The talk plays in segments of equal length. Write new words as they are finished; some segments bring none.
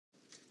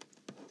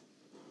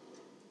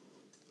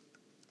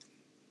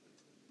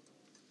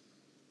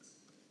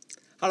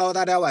Hello，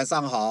 大家晚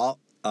上好，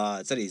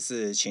这里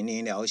是秦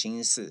林聊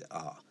心事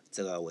啊，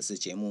这个我是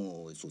节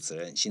目主持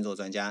人、星座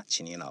专家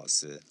秦林老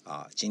师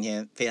啊。今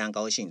天非常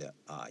高兴的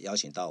邀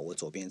请到我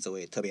左边这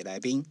位特别来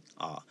宾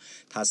啊，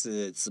他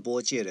是直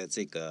播界的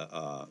这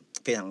个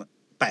非常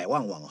百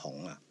万网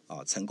红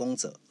成功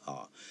者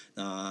啊。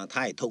那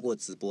他也透过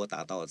直播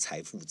达到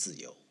财富自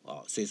由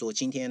啊。所以说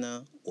今天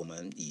呢，我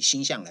们以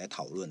星象来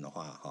讨论的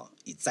话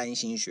以占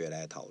星学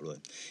来讨论，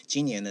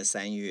今年的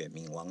3月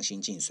冥王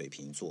星进水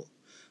瓶座。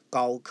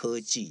高科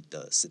技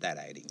的时代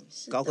来临，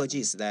高科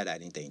技时代来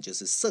临等于就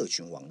是社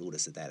群网络的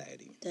时代来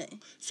临。对，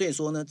所以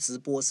说呢，直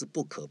播是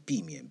不可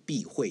避免、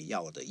必会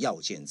要的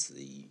要件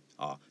之一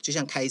啊，就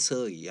像开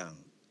车一样，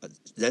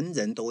人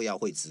人都要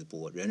会直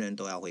播，人人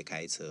都要会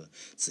开车。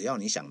只要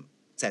你想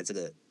在这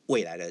个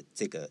未来的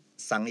这个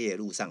商业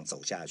路上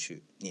走下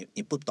去，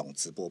你不懂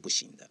直播不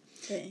行的。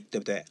对不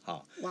对？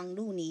网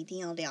络你一定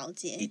要了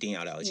解，一定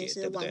要了解，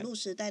对不对？网络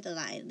时代的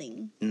来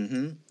临，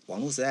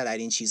网络时代来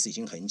临其实已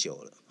经很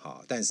久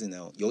了，但是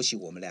呢，尤其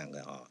我们两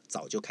个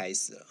早就开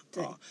始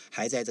了，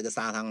还在这个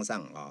沙滩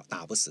上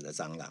打不死的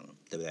蟑螂，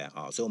对不对？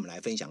所以我们来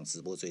分享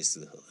直播最适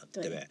合，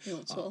对不对？没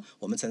有错。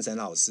我们陈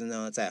老师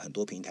呢，在很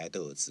多平台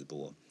都有直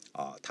播。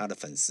他的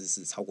粉丝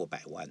是超过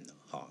100万的，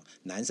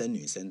男生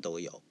女生都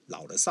有，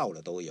老的少的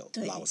都有，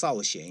老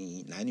少咸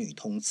宜，男女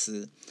通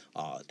吃，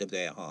对不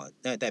对？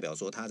那代表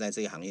说他在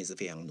这个行业是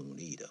非常努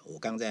力的。我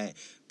刚在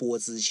播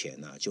之前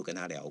呢，就跟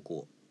他聊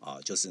过，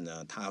就是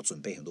呢，他要准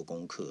备很多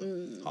功课，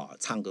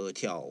唱歌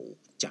跳舞、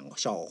讲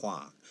笑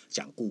话、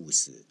讲故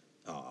事，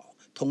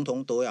通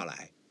通都要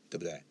来，对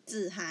不对？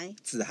自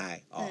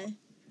嗨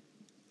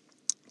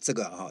这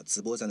个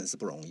直播真的是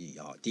不容易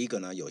啊！第一个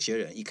呢，有些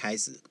人一开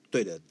始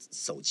对着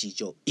手机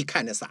就一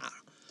看就傻了，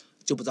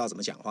就不知道怎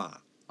么讲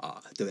话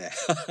对不对？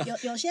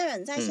有些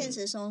人在现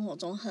实生活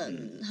中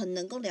很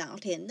能够聊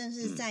天，但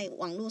是在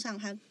网络上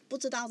他不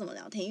知道怎么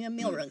聊天，因为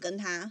没有人跟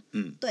他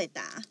对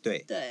答。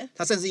对，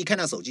他甚至一看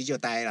到手机就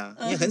呆啦，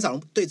因为很少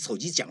人对手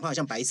机讲话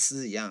像白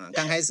痴一样。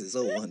刚开始的时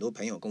候，我很多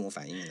朋友跟我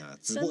反映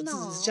直播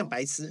像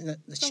白痴。那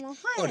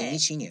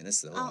2017年的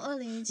时候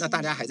，2017那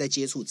大家还在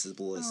接触直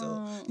播的时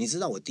候，你知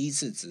道我第一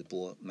次直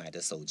播买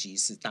的手机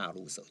是大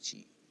陆手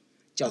机，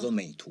叫做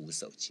美图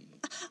手机。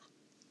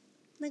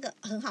那个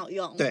很好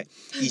用。对，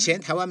以前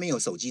台湾没有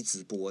手机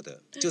直播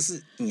的，就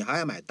是你还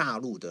要买大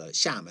陆的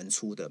厦门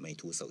出的美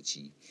图手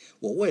机。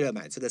我为了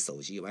买这个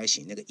手机，我还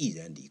请那个艺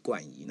人李冠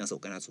仪，那时候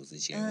我跟他主持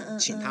节目，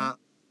请他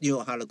利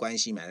用他的关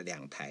系买了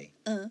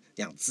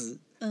2只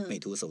美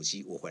图手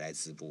机，我回来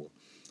直播。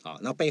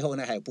然后背后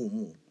呢还有布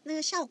幕，那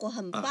个效果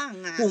很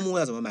棒啊。布幕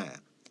要怎么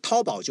买？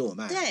淘宝就有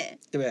卖，对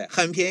不对？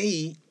很便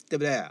宜。对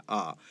不对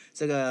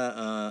这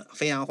个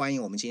非常欢迎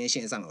我们今天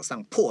线上有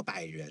上破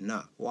100人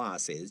哇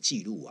塞，是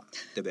记录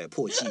对不对？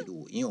破纪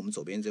录，因为我们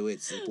左边这位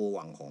直播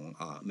网红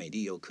美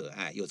丽又可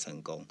爱又成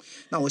功。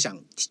那我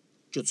想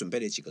就准备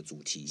了几个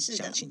主题，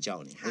想请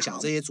教你。我想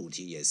这些主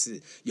题也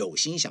是有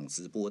心想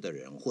直播的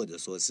人，或者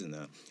说是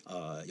呢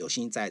有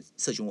心在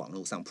社群网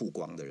络上曝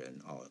光的人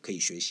可以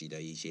学习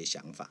的一些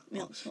想法。没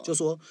有错。就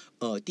说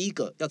第一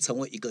个要成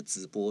为一个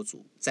直播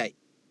主，在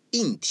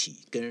硬体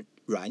跟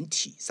软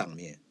体上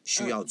面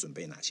需要准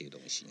备哪些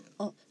东西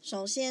呢？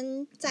首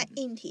先在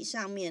硬体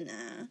上面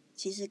呢，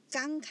其实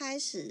刚开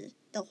始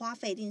的花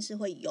费一定是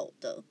会有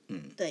的。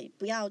对，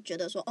不要觉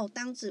得说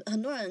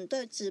很多人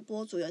对直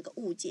播主有一个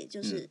误解，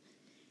就是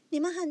你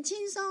们很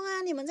轻松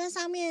啊，你们在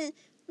上面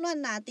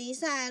乱打比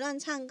赛、乱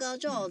唱歌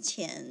就有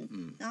钱，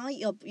然后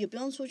也不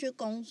用出去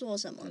工作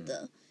什么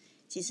的。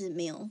其实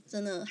没有，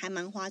真的还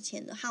蛮花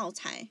钱的，耗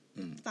材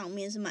方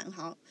面是蛮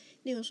好。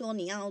例如说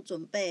你要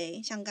准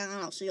备像刚刚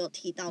老师有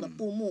提到的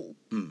布幕，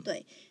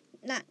对，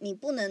那你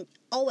不能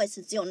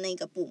always 只有那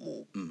个布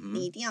幕，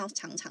你一定要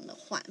常常的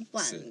换，不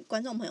然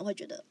观众朋友会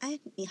觉得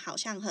你好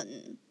像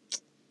很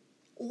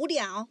无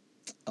聊。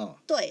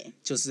对，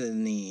就是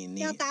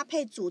你要搭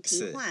配主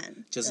题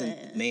换，就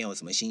是没有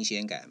什么新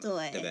鲜感嘛，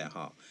对不对？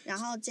然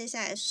后接下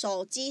来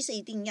手机是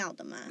一定要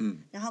的嘛，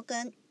然后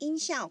跟音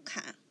效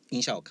卡，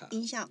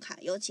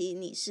尤其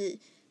你是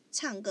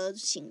唱歌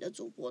型的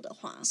主播的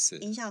话，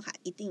音效卡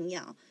一定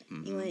要，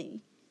因为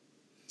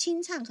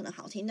清唱可能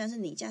好听，但是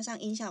你加上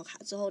音效卡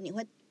之后，你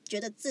会觉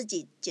得自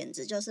己简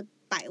直就是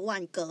100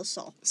万歌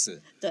手。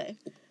对，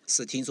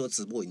是听说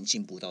直播已经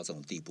进步到这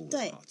种地步了。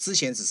对，之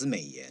前只是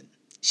美颜，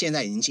现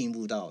在已经进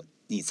步到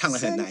你唱得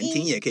很难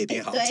听也可以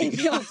变好听。对，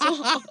没有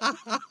错。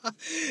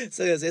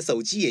这个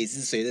手机也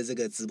是随着这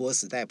个直播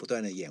时代不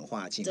断的演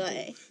化进步。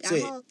对，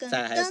然后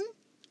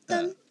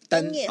跟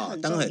灯也很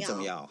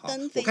重要。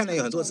我看到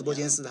有很多直播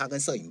间是它跟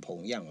摄影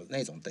棚一样的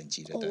那种等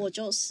级的灯。我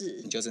就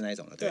是你就是那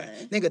种的，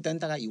对。那个灯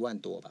大概1万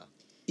多吧，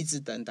一支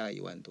灯大概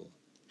1万多。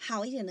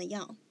好一点的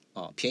要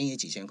便宜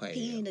几千块，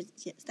便宜的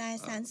大概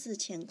3-4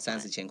千块。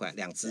3-4千块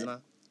，2支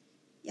吗？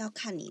要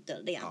看你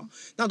的量。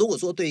那如果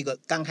说对一个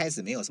刚开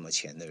始没有什么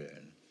钱的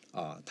人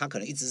他可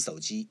能一只手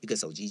机、一个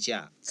手机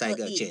架，再一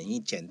个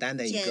简单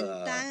的一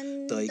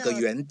个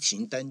圆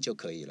形灯就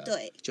可以了。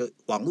对，就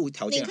网络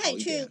条件好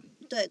一点。你可以去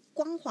对，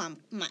光滑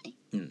买，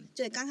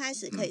对，刚开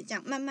始可以这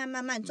样慢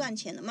慢赚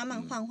钱的，慢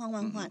慢换。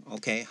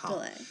OK， 好，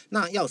对，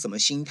那要什么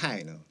心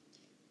态呢？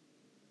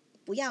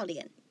不要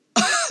脸，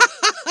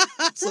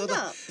真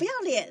的不要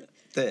脸。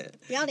对，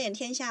不要脸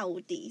天下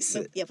无敌，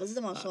也不是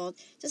这么说，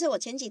就是我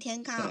前几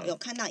天刚好有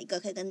看到一个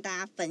可以跟大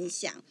家分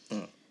享，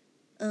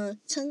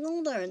成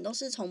功的人都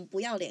是从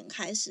不要脸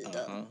开始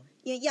的，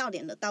因为要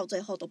脸的到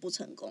最后都不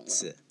成功了。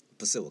是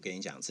不是？我跟你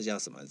讲，这叫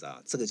什么？你知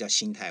道？这个叫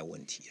心态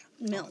问题啊。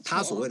没有错。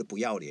他所谓的不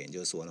要脸，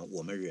就是说呢，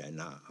我们人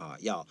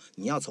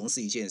你要从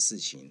事一件事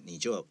情，你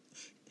就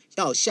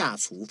要下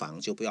厨房，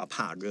就不要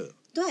怕热，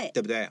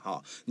对不对？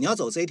你要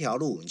走这条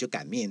路，你就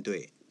敢面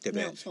对。对不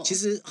对？其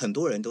实很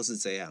多人都是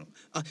这样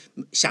啊，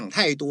想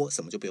太多，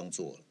什么就不用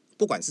做了。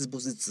不管是不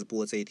是直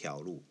播这一条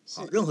路，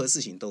任何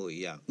事情都一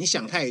样。你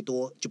想太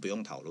多就不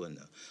用讨论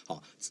了。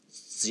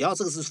只要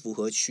这个是符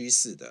合趋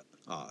势的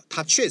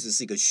它确实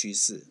是一个趋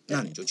势，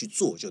那你就去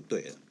做就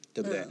对了，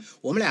对不对？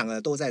我们两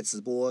个都在直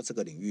播这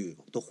个领域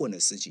都混了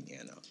10几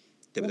年了。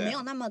对不对？我没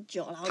有那么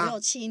久了，我6、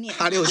7年。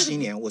他6、7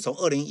年，我从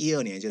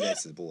2012年就在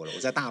直播了。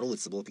我在大陆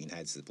直播平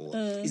台直播，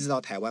一直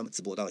到台湾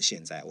直播到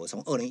现在。我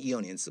从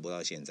2012年直播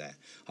到现在。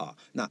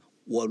那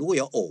我如果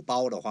有偶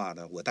包的话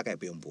呢，我大概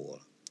不用播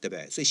了，对不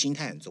对？所以心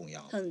态很重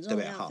要，很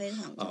重要，非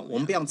常重要。我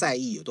们不要在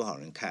意有多少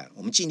人看，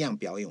我们尽量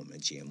表演我们的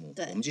节目。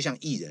我们就像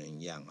艺人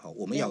一样，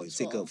我们要有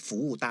这个服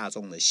务大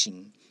众的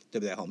心，对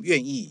不对？我们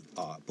愿意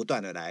不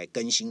断的来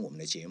更新我们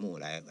的节目，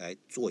来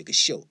做一个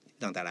秀，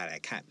让大家来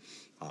看。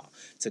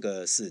这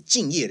个是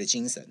敬业的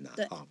精神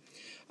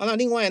那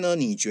另外呢，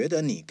你觉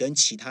得你跟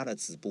其他的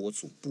直播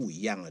主不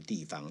一样的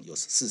地方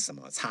是什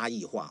么差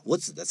异化？我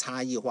指的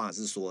差异化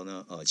是说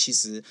呢，其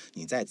实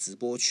你在直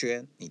播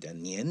圈，你的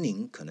年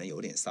龄可能有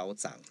点稍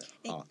长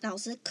了。老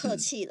师客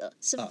气了，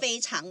是非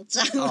常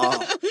长。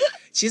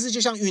其实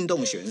就像运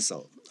动选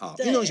手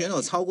运动选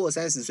手超过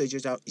30岁就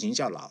已经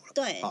叫老了。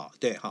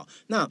对，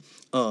那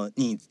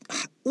你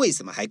为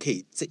什么还可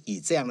以以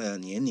这样的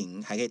年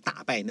龄还可以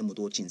打败那么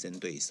多竞争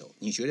对手？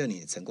你觉得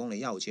你成功的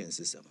要件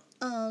是什么？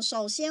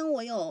首先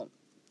我有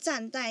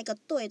站在一个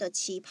对的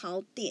起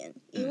跑点，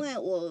因为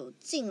我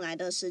进来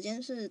的时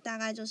间是大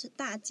概就是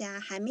大家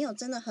还没有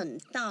真的很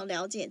到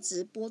了解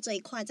直播这一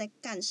块在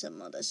干什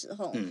么的时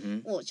候，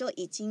我就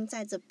已经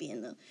在这边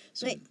了，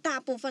所以大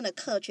部分的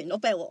客群都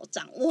被我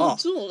掌握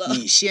住了。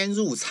你先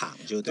入场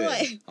就对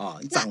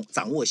了，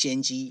掌握先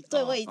机。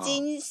对，我已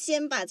经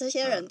先把这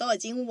些人都已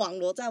经网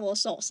罗在我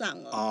手上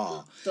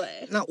了。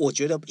对。那我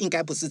觉得应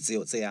该不是只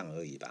有这样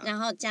而已吧。然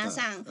后加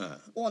上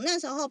我那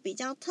时候比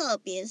较特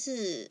别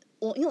是。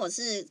因为我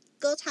是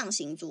歌唱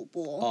型主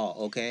播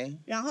OK。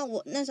然后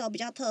我那时候比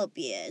较特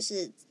别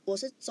是，我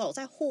是走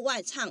在户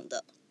外唱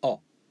的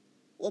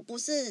我不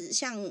是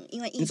像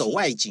因为疫情，你走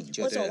外景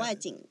就对了。我走外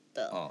景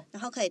的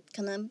然后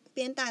可能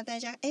边带大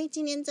家，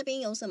今天这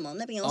边有什么，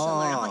那边有什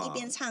么，然后一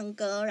边唱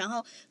歌，然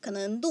后可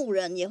能路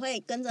人也会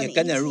跟着你一起，也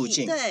跟着入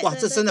境。对，哇，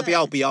这真的不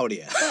要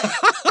脸。对，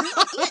然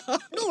后因为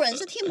路人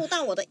是听不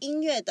到我的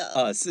音乐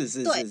的。是。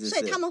对，所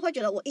以他们会觉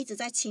得我一直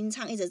在清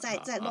唱，一直在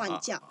乱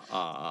叫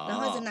然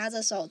后一直拿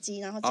着手机，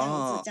然后这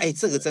样子。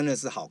这个真的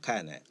是好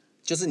看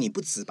就是你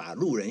不只把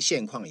路人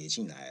现况也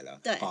进来了，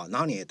对，然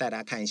后你也带大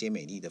家看一些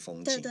美丽的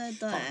风景，对，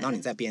然后你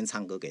再边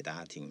唱歌给大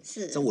家听，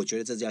这我觉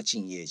得这叫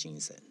敬业精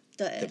神，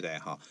对不对？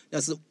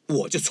要是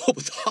我就做不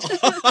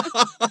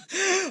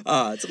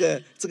到，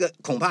这个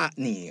恐怕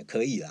你也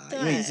可以啦，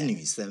因为你是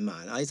女生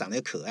嘛，然后你长得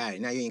又可爱，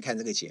人家愿意看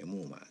这个节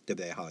目嘛，对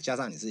不对？加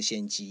上你是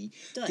先机，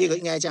第二个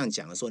应该这样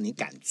讲说，你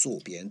敢做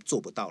别人做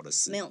不到的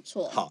事，没有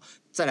错。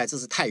再来，这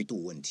是态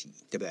度问题，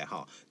对不对？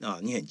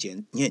你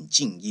很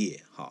敬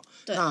业，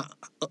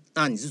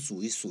那你是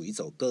属于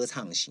走歌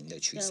唱型的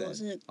曲声，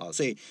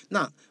所以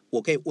那我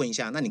可以问一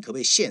下，那你可不可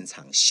以现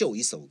场秀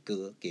一首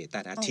歌给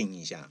大家听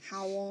一下？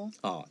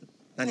好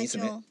那你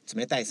准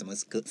备带什么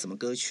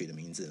歌曲的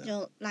名字呢？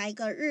就来一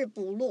个日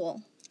不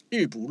落。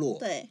日不落，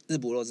对，日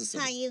不落是什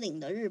么？蔡依林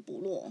的日不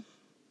落。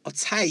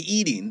蔡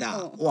依林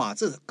的哇，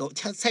这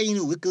蔡依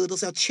林的歌都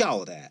是要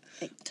跳的。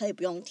可以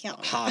不用跳。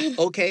好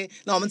，OK，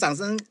 那我们掌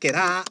声给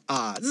他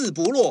日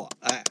不落，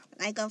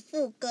来个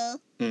副歌。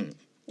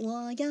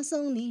我要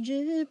送你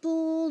日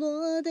不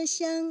落的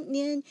想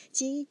念，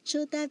寄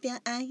出代表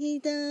爱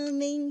的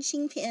明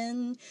信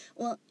片。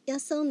我要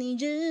送你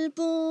日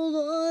不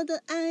落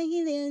的爱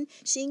恋，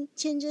心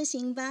牵着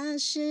心把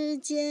世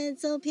界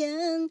走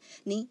遍。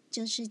你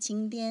就是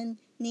晴天，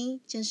你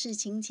就是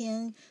晴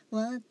天，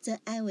我的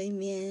爱未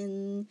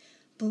眠。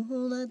不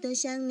落的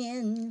想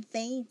念，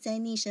飞在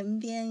你身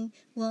边，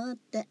我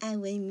的爱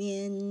未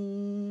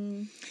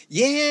眠。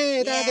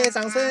耶！大家给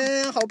掌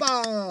声，好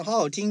棒，好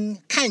好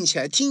听，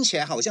听起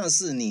来好像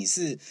是你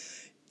是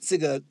这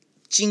个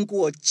经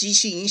过机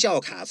器音效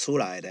卡出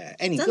来的。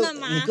哎，你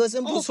歌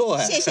声不错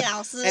哎，谢谢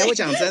老师。哎，我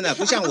讲真的，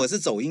不像我是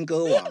走音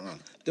歌王啊，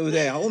对不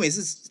对？我每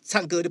次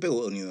唱歌就被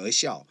我女儿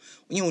笑，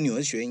因为我女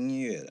儿学音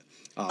乐了。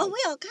我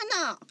有看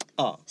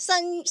到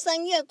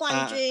声乐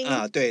冠军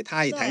对，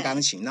他也弹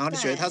钢琴，然后就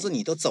觉得他说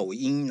你都走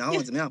音，然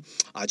后怎么样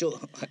就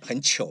很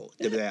糗，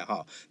对不对？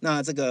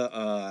那这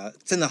个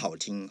真的好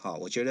听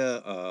我觉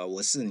得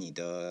我是你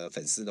的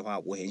粉丝的话，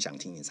我很想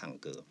听你唱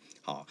歌。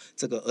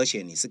这个而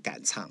且你是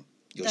敢唱。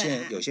有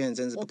些人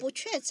真是我不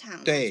怯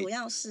场，对，主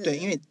要是对，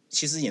因为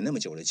其实演那么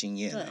久的经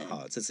验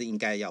了这是应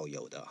该要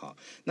有的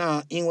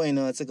那因为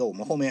呢，这个我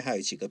们后面还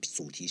有几个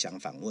主题想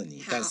访问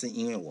你，但是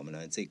因为我们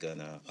呢这个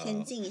呢，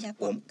先进一下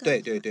广告。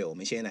对，我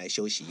们先来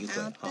休息一会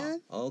儿好的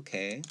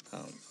OK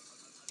好。